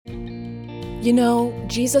You know,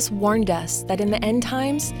 Jesus warned us that in the end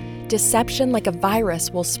times, deception like a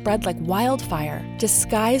virus will spread like wildfire.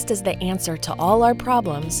 Disguised as the answer to all our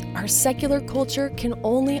problems, our secular culture can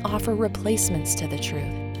only offer replacements to the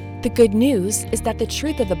truth. The good news is that the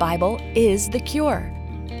truth of the Bible is the cure.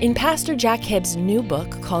 In Pastor Jack Hibbs' new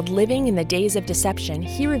book called Living in the Days of Deception,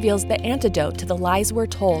 he reveals the antidote to the lies we're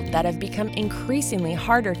told that have become increasingly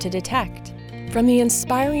harder to detect. From the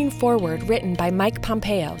inspiring foreword written by Mike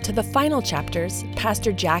Pompeo to the final chapters,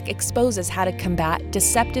 Pastor Jack exposes how to combat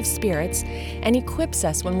deceptive spirits and equips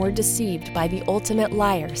us when we're deceived by the ultimate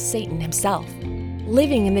liar, Satan himself.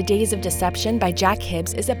 Living in the Days of Deception by Jack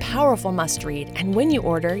Hibbs is a powerful must-read, and when you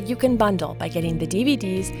order, you can bundle by getting the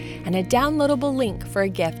DVDs and a downloadable link for a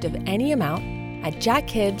gift of any amount at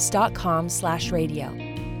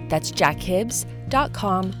jackhibbs.com/radio. That's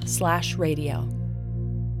jackhibbs.com/radio.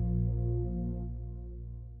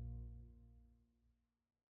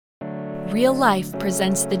 Real Life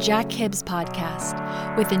presents the Jack Hibbs Podcast,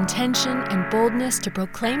 with intention and boldness to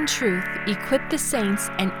proclaim truth, equip the saints,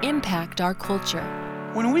 and impact our culture.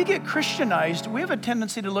 When we get Christianized, we have a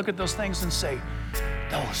tendency to look at those things and say,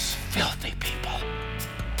 those filthy people,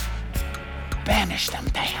 banish them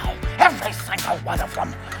to hell, every single one of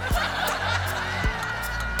them.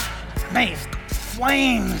 May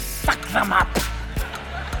flames suck them up.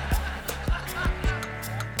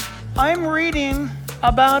 I'm reading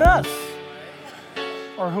about us.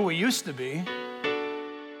 Or who we used to be.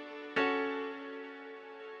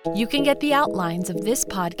 You can get the outlines of this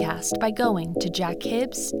podcast by going to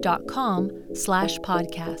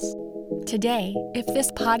jackhibbs.com/podcast. Today, if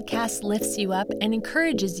this podcast lifts you up and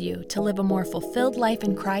encourages you to live a more fulfilled life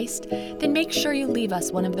in Christ, then make sure you leave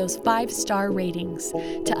us one of those 5-star ratings.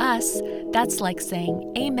 To us, that's like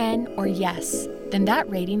saying amen or yes. Then that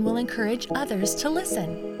rating will encourage others to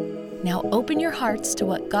listen. Now open your hearts to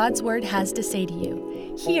what God's Word has to say to you.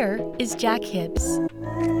 Here is Jack Hibbs.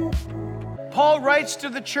 Paul writes to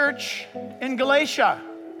the church in Galatia.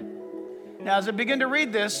 Now, as I begin to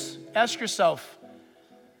read this, ask yourself,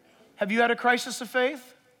 have you had a crisis of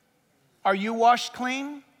faith? Are you washed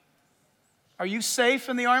clean? Are you safe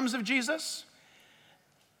in the arms of Jesus?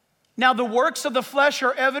 Now, the works of the flesh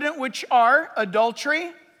are evident, which are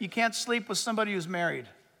adultery. You can't sleep with somebody who's married.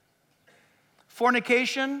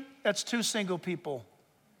 Fornication, that's 2 single people.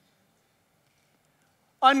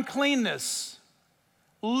 Uncleanness,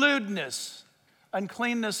 lewdness.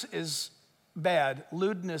 Uncleanness is bad.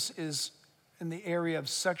 Lewdness is in the area of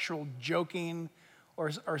sexual joking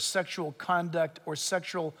or sexual conduct or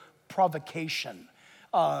sexual provocation.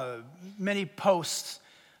 Many posts,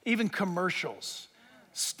 even commercials.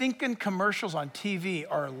 Stinking commercials on TV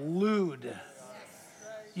are lewd.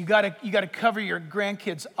 You gotta cover your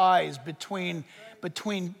grandkids' eyes between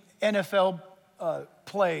NFL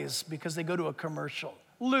plays because they go to a commercial.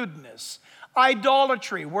 Lewdness,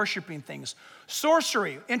 idolatry, worshiping things,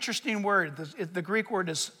 sorcery. Interesting word. The Greek word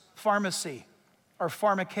is pharmacy or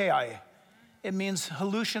pharmakeia. It means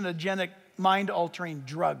hallucinogenic, mind-altering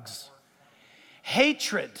drugs.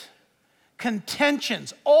 Hatred,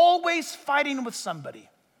 contentions, always fighting with somebody.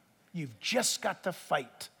 You've just got to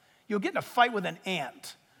fight. You'll get in a fight with an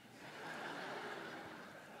ant.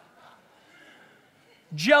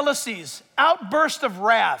 Jealousies, outburst of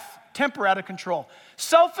wrath, temper out of control.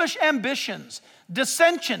 Selfish ambitions,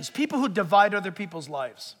 dissensions, people who divide other people's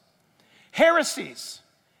lives. Heresies,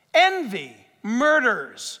 envy,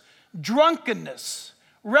 murders, drunkenness,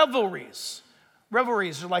 revelries.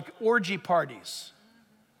 Revelries are like orgy parties.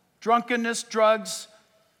 Drunkenness, drugs,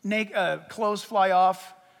 clothes fly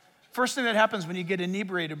off. First thing that happens when you get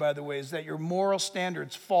inebriated, by the way, is that your moral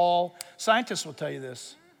standards fall. Scientists will tell you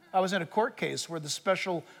this. I was in a court case where the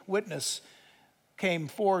special witness came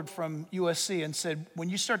forward from USC and said, when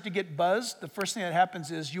you start to get buzzed, the first thing that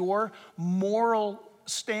happens is your moral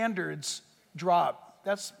standards drop.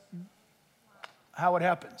 That's how it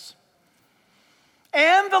happens.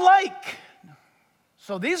 And the like.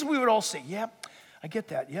 So these we would all say, yep, I get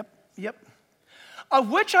that, yep.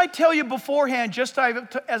 Of which I tell you beforehand, just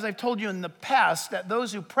as I've told you in the past, that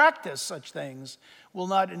those who practice such things will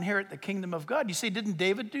not inherit the kingdom of God. You say, didn't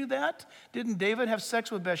David do that? Didn't David have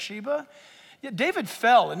sex with Bathsheba? Yeah, David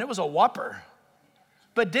fell, and it was a whopper.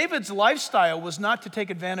 But David's lifestyle was not to take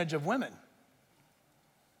advantage of women.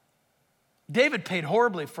 David paid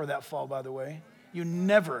horribly for that fall, by the way. You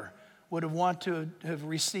never would have wanted to have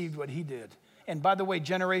received what he did. And by the way,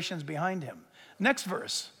 generations behind him. Next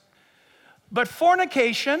verse. But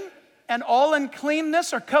fornication and all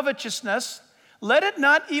uncleanness or covetousness, let it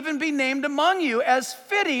not even be named among you as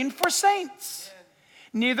fitting for saints.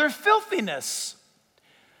 Neither filthiness,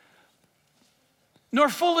 nor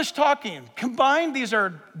foolish talking. Combined, these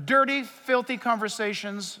are dirty, filthy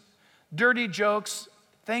conversations, dirty jokes,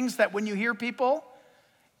 things that when you hear people,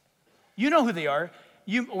 you know who they are.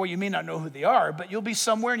 You may not know who they are, but you'll be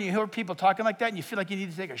somewhere and you hear people talking like that and you feel like you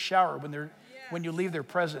need to take a shower when you leave their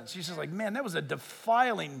presence. You're just like, man, that was a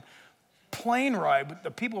defiling plane ride with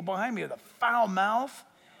the people behind me with a foul mouth.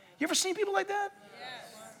 You ever seen people like that?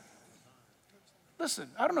 Yes. Listen,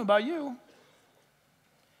 I don't know about you,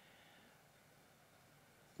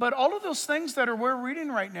 but all of those things that we're reading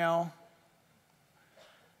right now,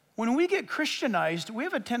 when we get Christianized, we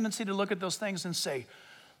have a tendency to look at those things and say,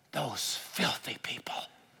 those filthy people,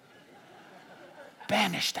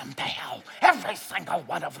 banish them to hell, every single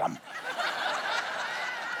one of them.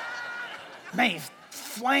 May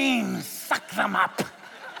flames suck them up.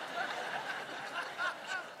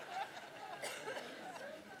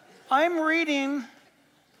 I'm reading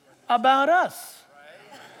about us.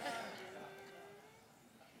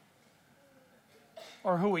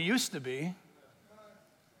 Or who we used to be.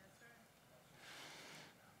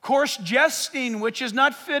 Coarse jesting, which is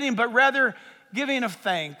not fitting, but rather giving of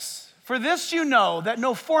thanks. For this you know, that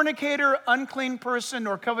no fornicator, unclean person,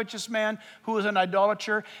 nor covetous man who is an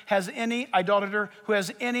idolater who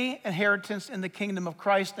has any inheritance in the kingdom of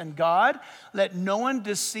Christ and God. Let no one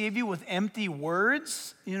deceive you with empty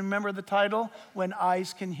words. You remember the title, When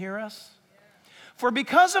Eyes Can Hear Us? For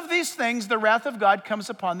because of these things, the wrath of God comes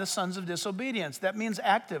upon the sons of disobedience. That means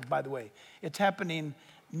active, by the way. It's happening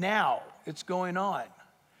now. It's going on.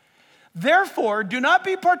 Therefore, do not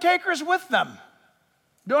be partakers with them.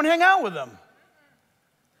 Don't hang out with them.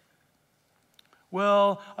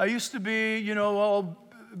 Well, I used to be, all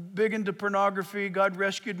big into pornography. God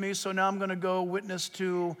rescued me, so now I'm going to go witness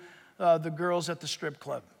to the girls at the strip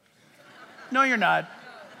club. No, you're not.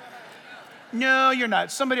 No, you're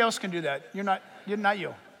not. Somebody else can do that. You're not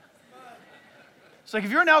you. It's like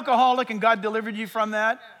if you're an alcoholic and God delivered you from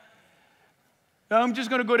that, I'm just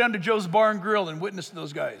going to go down to Joe's Bar and Grill and witness to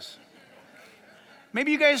those guys.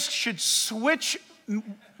 Maybe you guys should switch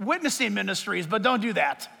witnessing ministries, but don't do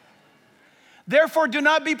that. Therefore, do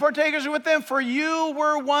not be partakers with them, for you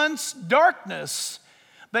were once darkness,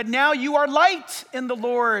 but now you are light in the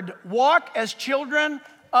Lord. Walk as children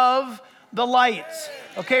of the light.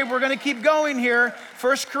 Okay, we're going to keep going here.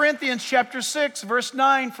 1 Corinthians chapter 6, verse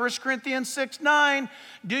 9. 1 Corinthians 6, 9.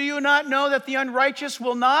 Do you not know that the unrighteous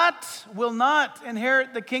will not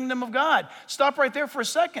inherit the kingdom of God? Stop right there for a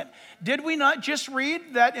second. Did we not just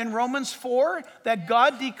read that in Romans 4 that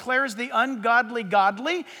God declares the ungodly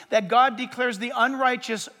godly, that God declares the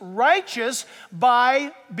unrighteous righteous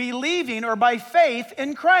by believing or by faith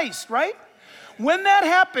in Christ, right? When that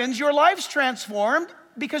happens, your life's transformed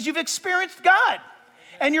because you've experienced God.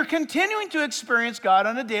 And you're continuing to experience God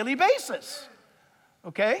on a daily basis.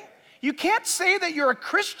 Okay? You can't say that you're a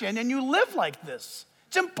Christian and you live like this.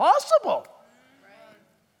 It's impossible.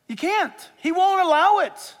 You can't. He won't allow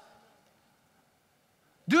it.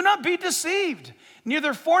 Do not be deceived.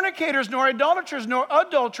 Neither fornicators, nor idolaters, nor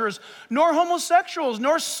adulterers, nor homosexuals,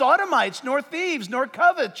 nor sodomites, nor thieves, nor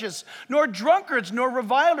covetous, nor drunkards, nor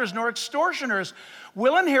revilers, nor extortioners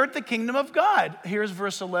will inherit the kingdom of God. Here's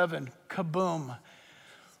verse 11. Kaboom.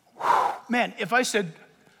 Whew. Man, if I said,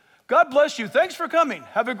 God bless you, thanks for coming,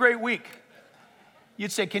 have a great week,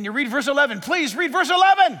 you'd say, can you read verse 11? Please read verse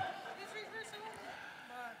 11.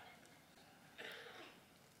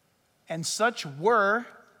 And such were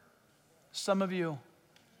some of you.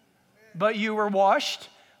 But you were washed,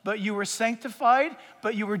 but you were sanctified,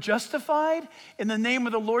 but you were justified in the name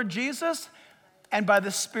of the Lord Jesus and by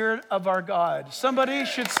the Spirit of our God. Somebody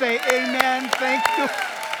should say amen. Thank you.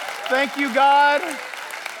 Thank you, God.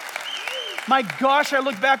 My gosh, I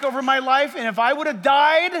look back over my life, and if I would have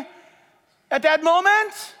died at that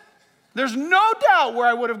moment, there's no doubt where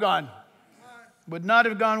I would have gone. Would not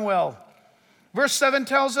have gone well. Verse 7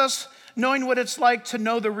 tells us, knowing what it's like to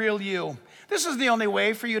know the real you. This is the only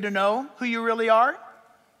way for you to know who you really are.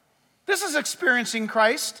 This is experiencing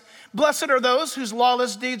Christ. Blessed are those whose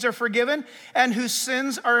lawless deeds are forgiven and whose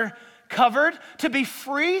sins are covered. To be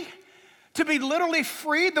free, to be literally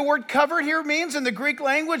free, the word covered here means in the Greek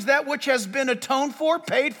language that which has been atoned for,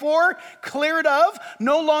 paid for, cleared of,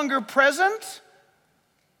 no longer present.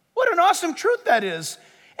 What an awesome truth that is.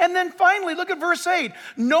 And then finally, look at verse 8.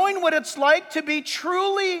 Knowing what it's like to be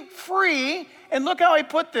truly free, and look how I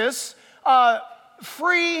put this,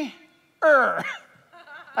 freer.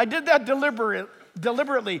 I did that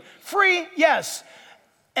deliberately. Free, yes,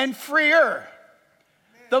 and freer.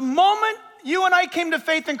 The moment you and I came to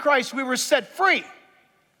faith in Christ, we were set free.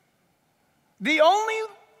 The only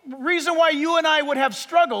reason why you and I would have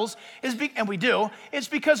struggles is, and we do, it's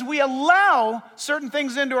because we allow certain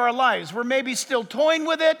things into our lives. We're maybe still toying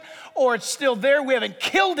with it, or it's still there. We haven't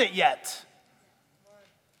killed it yet.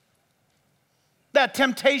 That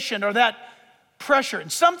temptation or that pressure.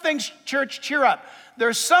 And some things, church, cheer up.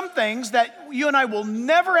 There's some things that you and I will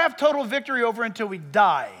never have total victory over until we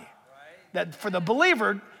die. That for the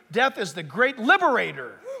believer, death is the great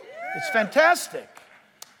liberator. It's fantastic.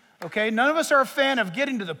 Okay, none of us are a fan of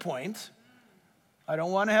getting to the point. I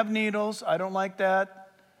don't want to have needles. I don't like that.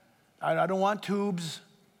 I don't want tubes,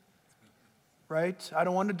 right? I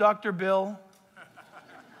don't want a Dr. Bill.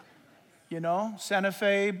 You know, Santa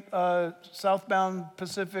Fe, southbound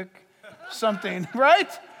Pacific, something, right?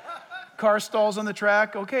 Car stalls on the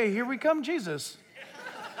track. Okay, here we come, Jesus.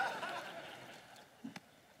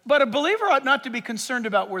 But a believer ought not to be concerned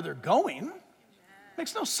about where they're going.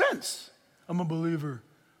 Makes no sense. I'm a believer,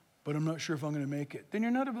 but I'm not sure if I'm going to make it. Then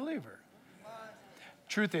you're not a believer.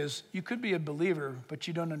 Truth is, you could be a believer, but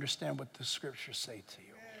you don't understand what the scriptures say to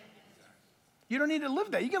you. You don't need to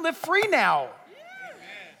live that. You can live free now.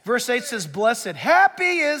 Verse 8 says, blessed,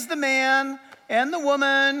 happy is the man and the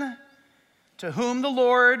woman to whom the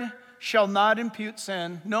Lord shall not impute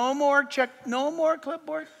sin. No more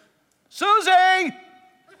clipboard. Susie,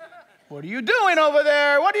 what are you doing over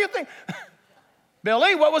there? What do you think?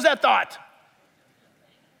 Billy, what was that thought?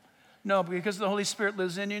 No, because the Holy Spirit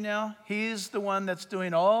lives in you now. He's the one that's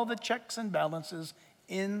doing all the checks and balances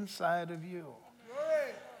inside of you.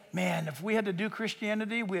 Man, if we had to do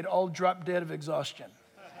Christianity, we'd all drop dead of exhaustion.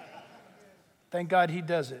 Thank God he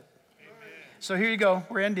does it. So here you go.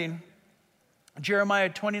 We're ending. Jeremiah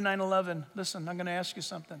 29:11. Listen, I'm going to ask you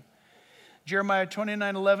something. Jeremiah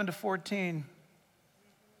 29:11 to 14.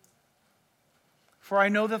 For I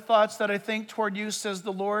know the thoughts that I think toward you, says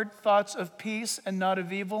the Lord, thoughts of peace and not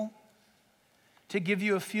of evil, to give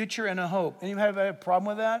you a future and a hope. Anyone have a problem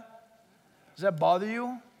with that? Does that bother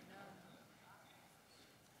you?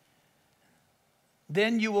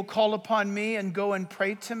 Then you will call upon me and go and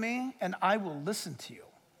pray to me, and I will listen to you.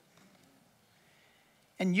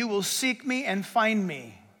 And you will seek me and find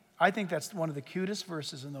me. I think that's one of the cutest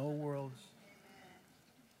verses in the whole world.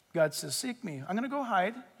 God says, seek me. I'm going to go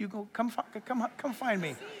hide. You go, come find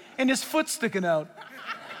me. And his foot's sticking out.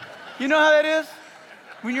 You know how that is?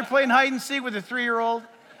 When you're playing hide and seek with a 3-year-old,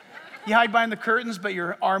 you hide behind the curtains, but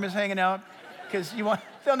your arm is hanging out because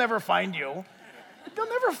they'll never find you. They'll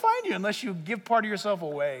never find you unless you give part of yourself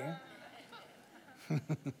away.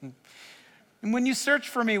 And when you search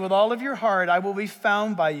for me with all of your heart, I will be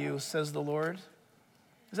found by you, says the Lord.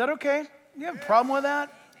 Is that okay? You have a problem with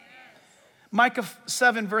that? Micah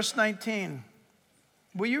 7, verse 19.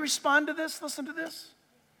 Will you respond to this? Listen to this.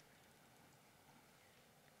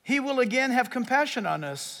 He will again have compassion on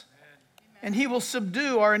us, and he will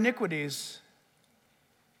subdue our iniquities,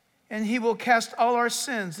 and he will cast all our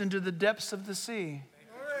sins into the depths of the sea.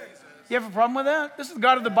 You have a problem with that? This is the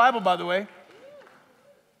God of the Bible, by the way.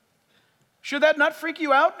 Should that not freak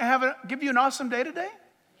you out and give you an awesome day today?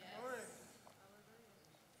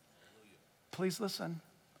 Please listen.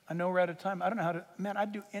 I know we're out of time. I don't know how to, man, I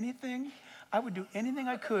would do anything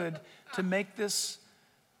I could to make this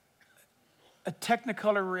a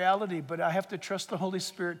technicolor reality, but I have to trust the Holy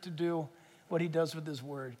Spirit to do what he does with his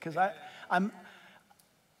word. Because I've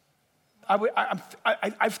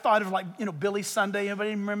thought of, like, Billy Sunday. Anybody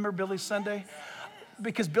remember Billy Sunday?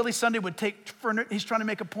 Because Billy Sunday would take furniture. He's trying to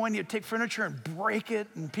make a point. He'd take furniture and break it,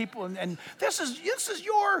 and people, and this is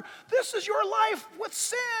your life with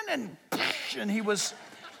sin, and he was,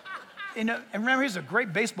 and remember, he's a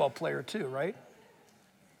great baseball player too, right?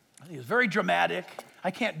 He was very dramatic. I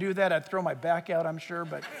can't do that. I'd throw my back out, I'm sure,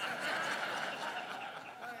 but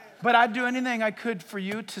I'd do anything I could for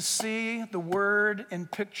you to see the word in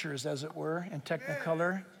pictures, as it were, in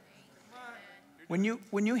technicolor. When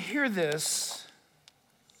you hear this,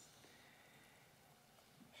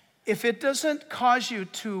 if it doesn't cause you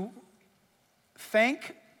to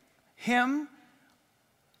thank him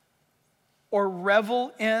or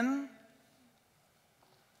revel in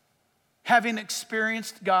having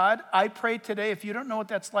experienced God, I pray today, if you don't know what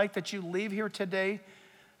that's like, that you leave here today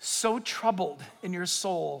so troubled in your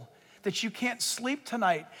soul that you can't sleep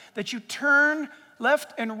tonight, that you turn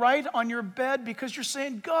left and right on your bed because you're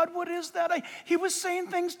saying, God, what is that? He was saying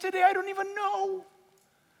things today I don't even know.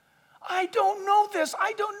 I don't know this.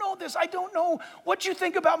 I don't know this. I don't know what you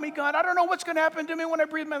think about me, God. I don't know what's going to happen to me when I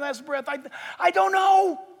breathe my last breath. I don't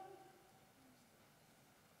know.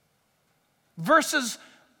 Versus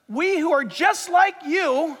we who are just like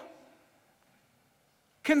you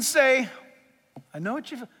can say, I know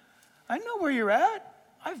where you're at.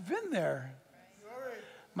 I've been there.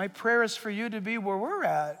 My prayer is for you to be where we're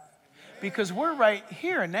at, because we're right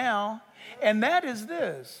here now. And that is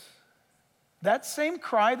this. That same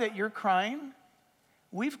cry that you're crying,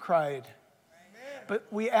 we've cried. But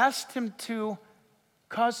we asked him to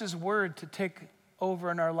cause his word to take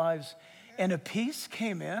over in our lives. And a peace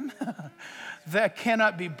came in that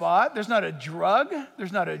cannot be bought. There's not a drug.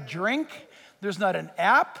 There's not a drink. There's not an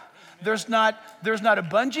app. There's not a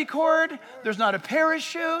bungee cord. There's not a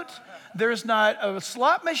parachute. There's not a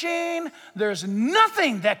slot machine. There's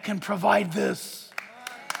nothing that can provide this.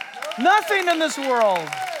 Nothing in this world.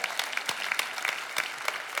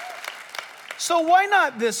 So why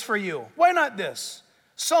not this for you? Why not this?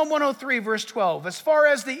 Psalm 103, verse 12. As far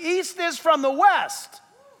as the east is from the west.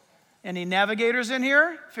 Any navigators in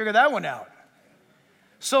here? Figure that one out.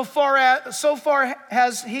 So far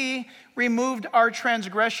has he removed our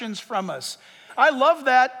transgressions from us. I love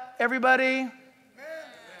that, everybody.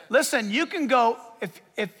 Listen, you can go,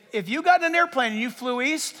 if you got in an airplane and you flew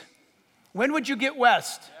east, when would you get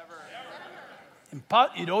west?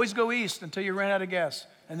 You'd always go east until you ran out of gas,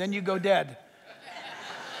 and then you go dead.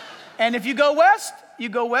 And if you go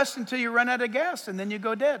west until you run out of gas, and then you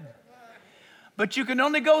go dead. But you can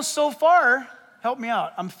only go so far. Help me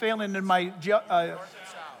out. I'm failing in my...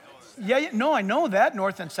 no, I know that,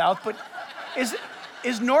 north and south, but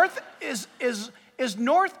is north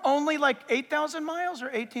only like 8,000 miles or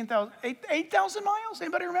 18,000? 8,000 miles?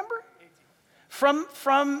 Anybody remember? From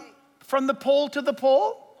the pole to the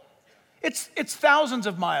pole? It's thousands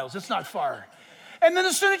of miles. It's not far. And then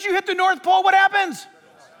as soon as you hit the North Pole, what happens?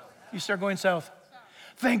 You start going south.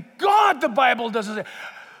 Thank God the Bible doesn't say,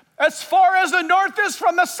 as far as the north is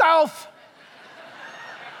from the south.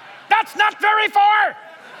 That's not very far.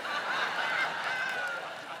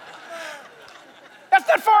 That's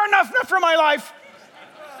not far enough for my life.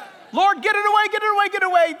 Lord, get it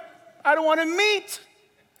away. I don't want to meet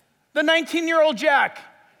the 19-year-old Jack.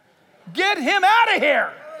 Get him out of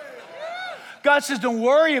here. God says, don't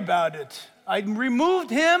worry about it. I removed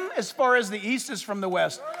him as far as the east is from the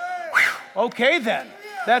west. Whew. Okay then,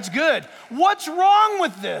 that's good. What's wrong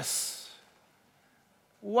with this?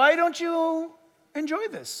 Why don't you enjoy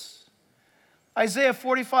this? Isaiah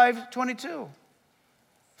 45:22.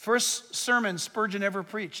 First sermon Spurgeon ever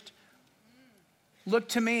preached. Look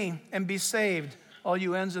to me and be saved, all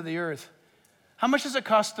you ends of the earth. How much does it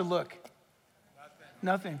cost to look?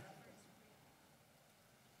 Nothing.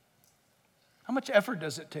 How much effort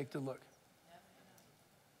does it take to look?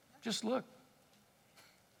 Just look.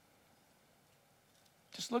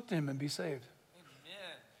 Just look to him and be saved.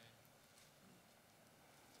 Amen.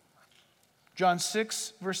 John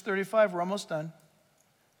 6, verse 35, we're almost done.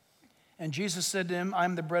 And Jesus said to him, I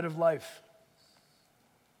am the bread of life.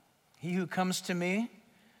 He who comes to me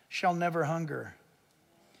shall never hunger,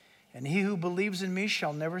 and he who believes in me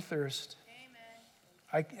shall never thirst.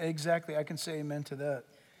 Amen. I can say amen to that.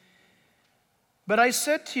 But I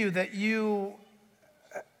said to you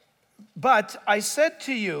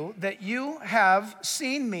that you have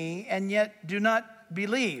seen me and yet do not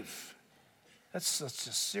believe. That's such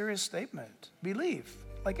a serious statement. Believe,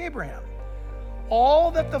 like Abraham.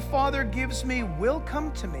 All that the Father gives me will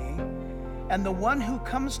come to me, and the one who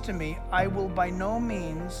comes to me I will by no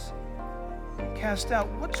means cast out.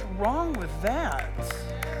 What's wrong with that?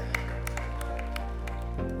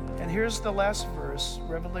 And here's the last verse,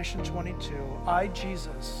 Revelation 22. I,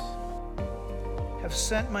 Jesus, have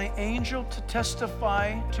sent my angel to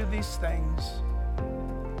testify to these things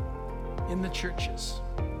in the churches.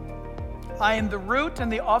 I am the root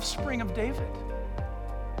and the offspring of David,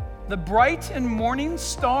 the bright and morning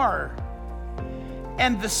star,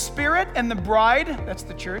 and the Spirit and the bride, that's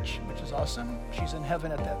the church, which is awesome. She's in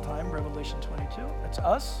heaven at that time, Revelation 22. That's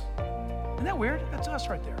us. Isn't that weird? That's us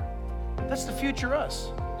right there. That's the future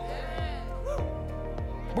us.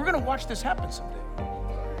 We're going to watch this happen someday.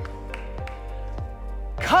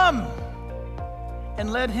 Come,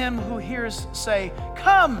 and let him who hears say,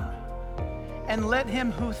 come, and let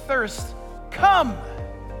him who thirsts come.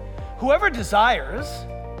 Whoever desires,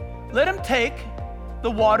 let him take the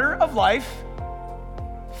water of life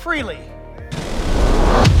freely.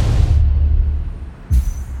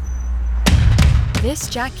 This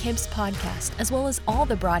Jack Hibbs podcast, as well as all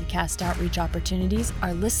the broadcast outreach opportunities,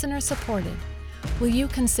 are listener supported. Will you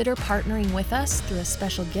consider partnering with us through a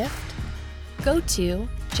special gift? Go to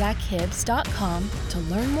jackhibbs.com to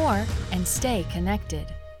learn more and stay connected.